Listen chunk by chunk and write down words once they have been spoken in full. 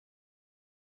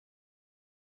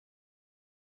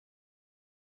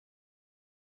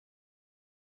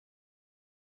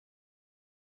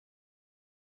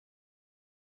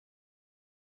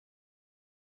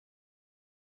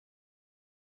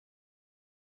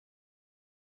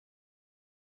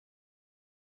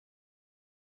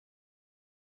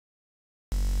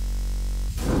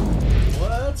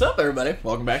What's up, everybody?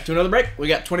 Welcome back to another break. We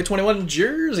got 2021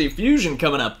 Jersey Fusion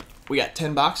coming up. We got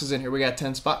 10 boxes in here. We got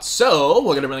 10 spots. So,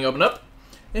 we'll get everything opened up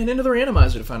and into the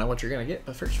randomizer to find out what you're going to get.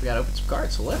 But first, we got to open some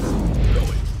cards, so let's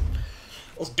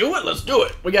do it. Let's do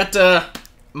it. We got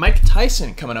Mike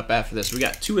Tyson coming up after this. We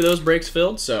got 2 of those breaks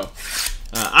filled, so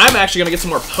I'm actually going to get some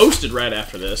more posted right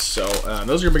after this. So,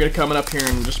 those are going to be coming up here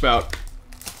in just about,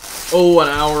 an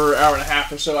hour and a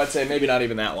half or so, I'd say. Maybe not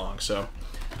even that long. So,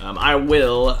 I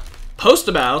will post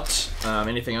about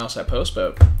anything else I post,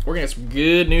 but we're going to get some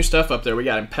good new stuff up there. We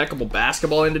got Impeccable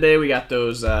Basketball in today. We got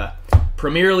those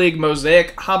Premier League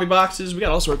Mosaic hobby boxes. We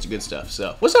got all sorts of good stuff.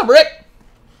 So, what's up, Rick?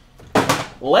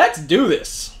 Let's do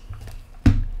this.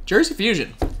 Jersey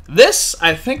Fusion. This,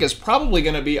 I think, is probably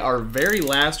going to be our very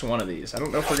last one of these. I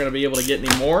don't know if we're going to be able to get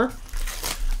any more.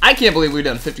 I can't believe we've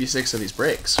done 56 of these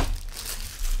breaks.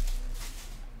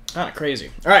 Kind of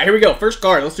crazy. All right, here we go. First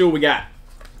card. Let's see what we got.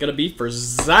 Gonna be for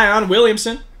Zion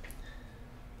Williamson.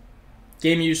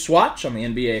 Game used swatch on the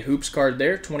NBA Hoops card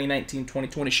there.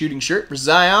 2019-2020 shooting shirt for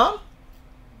Zion.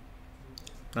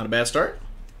 Not a bad start.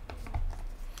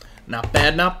 Not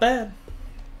bad, not bad.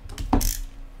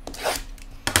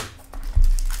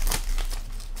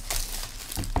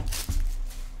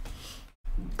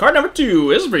 Card number 2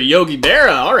 is for Yogi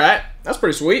Berra. All right, that's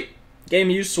pretty sweet.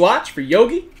 Game used swatch for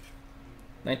Yogi.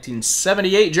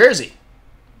 1978 jersey.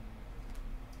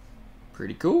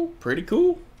 Pretty cool, pretty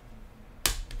cool.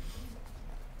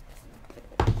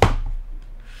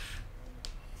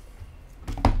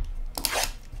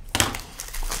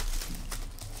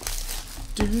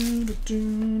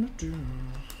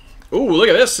 Ooh, look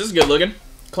at this. This is good looking.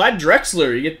 Clyde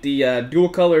Drexler. You get the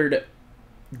dual-colored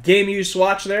game used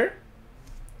swatch there.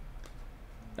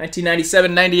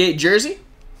 1997-98 jersey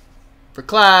for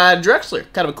Clyde Drexler.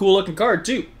 Kind of a cool looking card,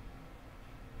 too.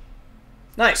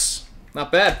 Nice.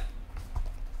 Not bad.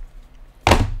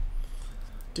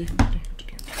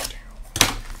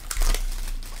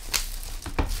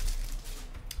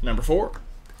 Number 4.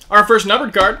 Our first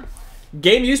numbered card.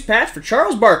 Game used patch for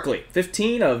Charles Barkley.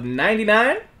 15 of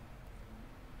 99.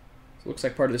 Looks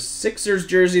like part of the Sixers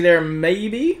jersey there,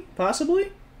 maybe,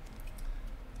 possibly.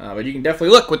 But you can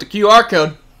definitely look with the QR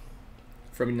code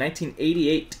from a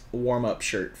 1988 warm-up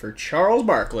shirt for Charles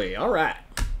Barkley. All right.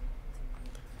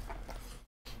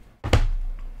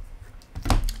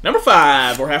 Number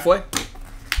 5. We're halfway.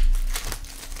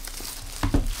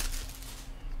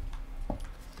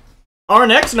 Our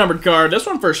next numbered card, this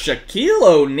one for Shaquille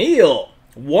O'Neal.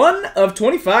 1 of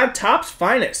 25 Topps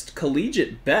Finest.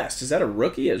 Collegiate Best. Is that a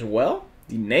rookie as well?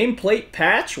 The nameplate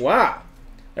patch. Wow.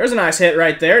 There's a nice hit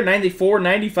right there.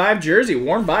 94-95 jersey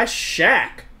worn by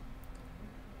Shaq.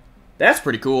 That's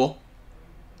pretty cool.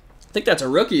 I think that's a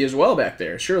rookie as well back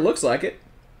there. Sure looks like it.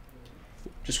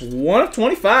 Just 1 of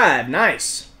 25.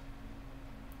 Nice.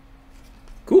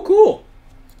 Cool, cool.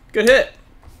 Good hit.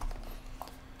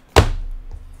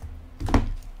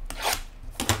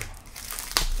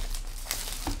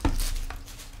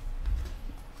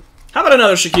 How about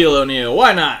another Shaquille O'Neal?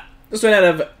 Why not? This one out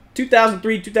of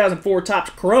 2003-2004 Topps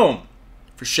Chrome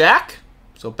for Shaq.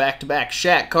 So back-to-back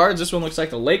Shaq cards. This one looks like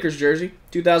the Lakers jersey.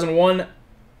 2001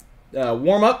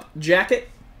 warm-up jacket.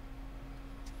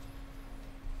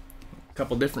 A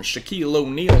couple different Shaquille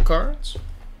O'Neal cards.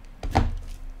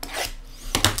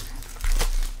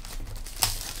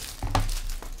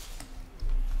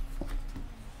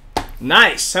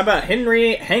 Nice. How about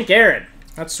Hank Aaron?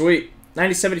 That's sweet.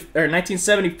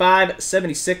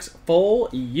 1975-76 full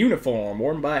uniform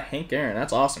worn by Hank Aaron.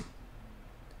 That's awesome.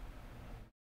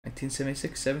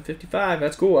 1976-755.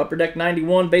 That's cool. Upper Deck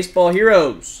 91 Baseball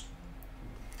Heroes.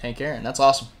 Hank Aaron. That's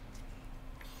awesome.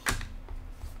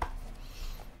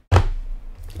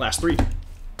 Last 3.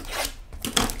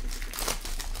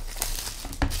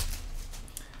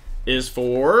 Is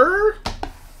for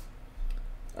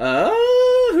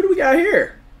who do we got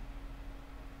here?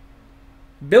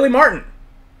 Billy Martin.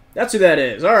 That's who that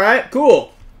is. All right,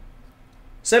 cool.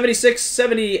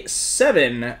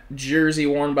 76-77 jersey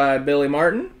worn by Billy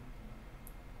Martin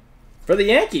for the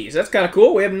Yankees. That's kind of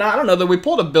cool. We have not. I don't know that we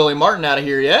pulled a Billy Martin out of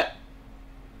here yet.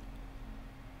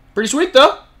 Pretty sweet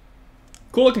though.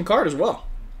 Cool looking card as well.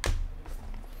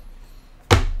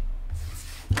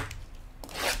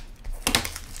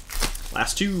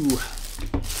 Last 2.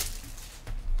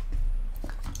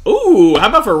 Ooh, how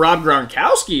about for Rob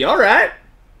Gronkowski? All right.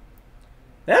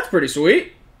 That's pretty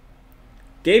sweet.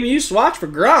 Game used swatch for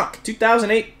Gronk.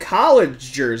 2008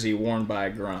 college jersey worn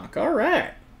by Gronk. All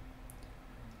right.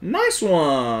 Nice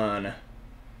one.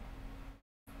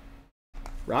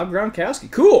 Rob Gronkowski.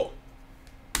 Cool.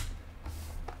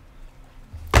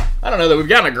 I don't know that we've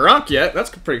gotten a Gronk yet.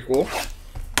 That's pretty cool.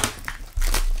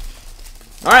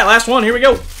 All right, last one. Here we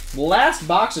go. Last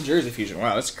box of Jersey Fusion.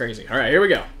 Wow, that's crazy. All right, here we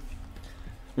go.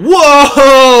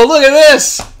 Whoa! Look at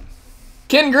this.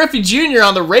 Ken Griffey Jr.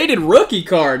 on the rated rookie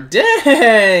card.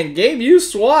 Dang! Game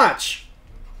used swatch.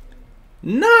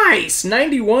 Nice!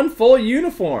 91 full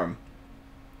uniform.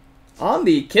 On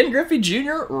the Ken Griffey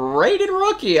Jr. rated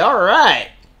rookie. All right.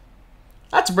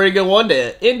 That's a pretty good one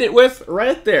to end it with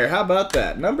right there. How about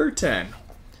that? Number 10.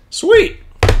 Sweet.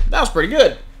 That was pretty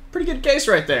good. Pretty good case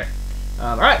right there.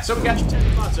 All right, so we got your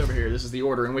 10 spots over here. This is the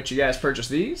order in which you guys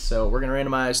purchased these. So we're going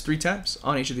to randomize 3 times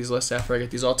on each of these lists after I get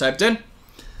these all typed in.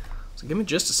 So give me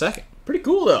just a second. Pretty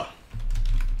cool, though.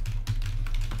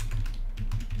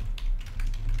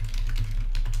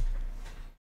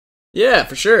 Yeah,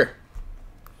 for sure.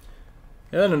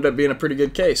 That ended up being a pretty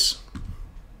good case.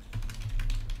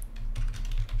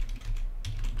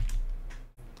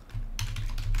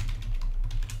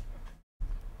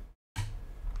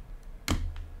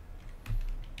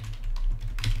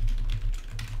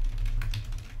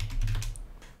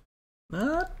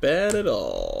 Not bad at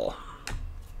all.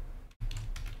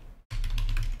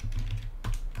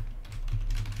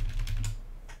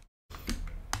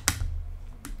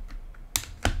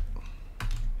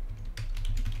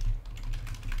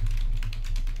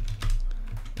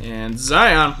 And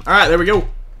Zion. All right, there we go.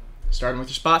 Starting with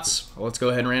your spots. Well, let's go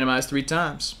ahead and randomize 3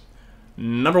 times.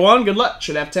 Number 1, good luck.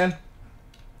 Should have 10.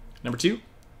 Number 2.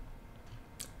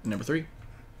 Number 3.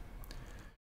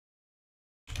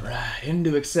 All right,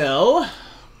 into Excel.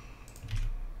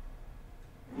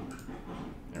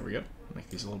 There we go. Make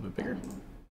these a little bit bigger.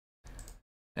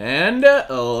 And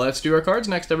let's do our cards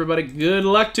next, everybody. Good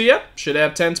luck to you. Should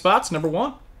have 10 spots. Number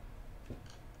 1.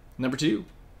 Number 2.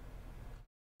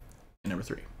 And number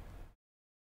 3.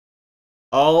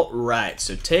 All right,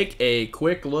 so take a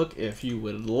quick look if you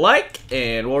would like,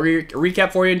 and we'll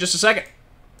recap for you in just a second.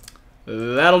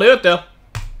 That'll do it, though.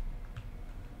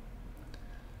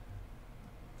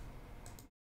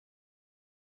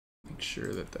 Make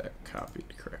sure that that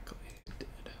copied correctly. It did.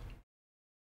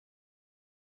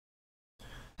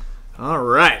 All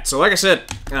right, so like I said,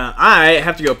 I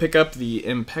have to go pick up the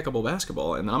Impeccable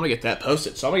Basketball, and I'm going to get that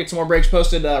posted. So I'm going to get some more breaks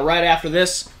posted right after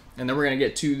this. And then we're going to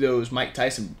get to those Mike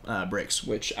Tyson breaks,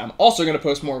 which I'm also going to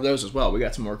post more of those as well. We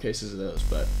got some more cases of those.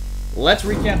 But let's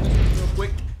recap this real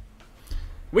quick.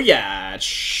 We got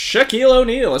Shaquille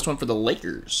O'Neal. This one for the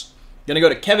Lakers. Going to go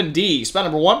to Kevin D. Spot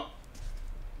number 1.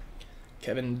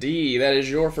 Kevin D. That is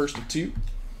your first of 2.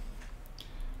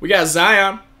 We got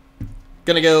Zion.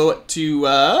 Going to go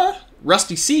to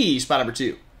Rusty C. Spot number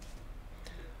 2.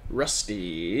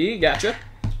 Rusty. Gotcha.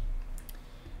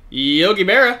 Yogi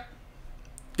Berra.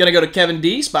 Gonna go to Kevin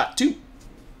D, spot 2.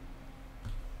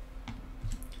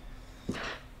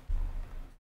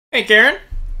 Hey, Karen.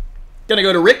 Gonna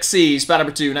go to Rick C, spot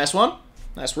number 2. Nice one.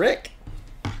 Nice, Rick.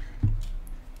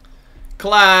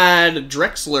 Clyde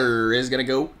Drexler is gonna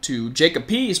go to Jacob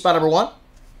P, spot number 1.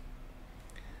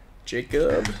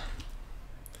 Jacob.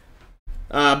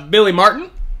 Billy Martin.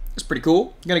 That's pretty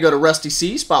cool. Gonna go to Rusty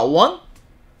C, spot 1.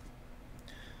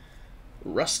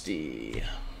 Rusty.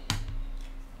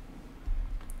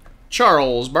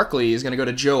 Charles Barkley is going to go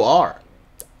to Joe R.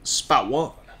 Spot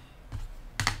 1.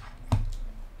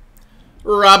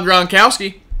 Rob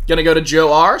Gronkowski. Going to go to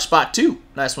Joe R. Spot 2.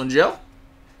 Nice one, Joe.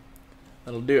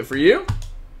 That'll do it for you.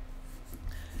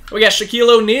 We got Shaquille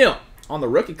O'Neal on the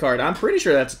rookie card. I'm pretty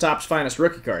sure that's the Topps Finest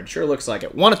rookie card. Sure looks like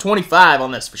it. 1 of 25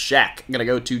 on this for Shaq. Going to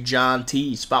go to John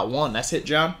T. Spot 1. Nice hit,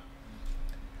 John.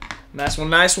 Nice one,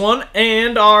 nice one.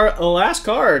 And our last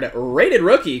card, rated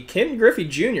rookie, Ken Griffey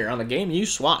Jr. on the game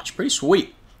used swatch. Pretty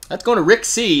sweet. That's going to Rick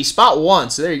C, spot 1.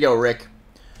 So there you go, Rick.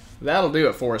 That'll do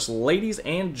it for us, ladies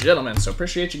and gentlemen. So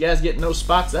appreciate you guys getting those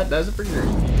spots. That does it for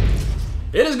Jersey.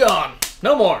 It is gone.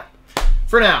 No more.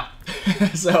 For now.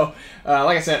 So,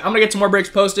 like I said, I'm going to get some more breaks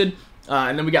posted.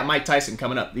 And then we got Mike Tyson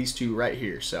coming up. These 2 right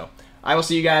here. So I will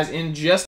see you guys in just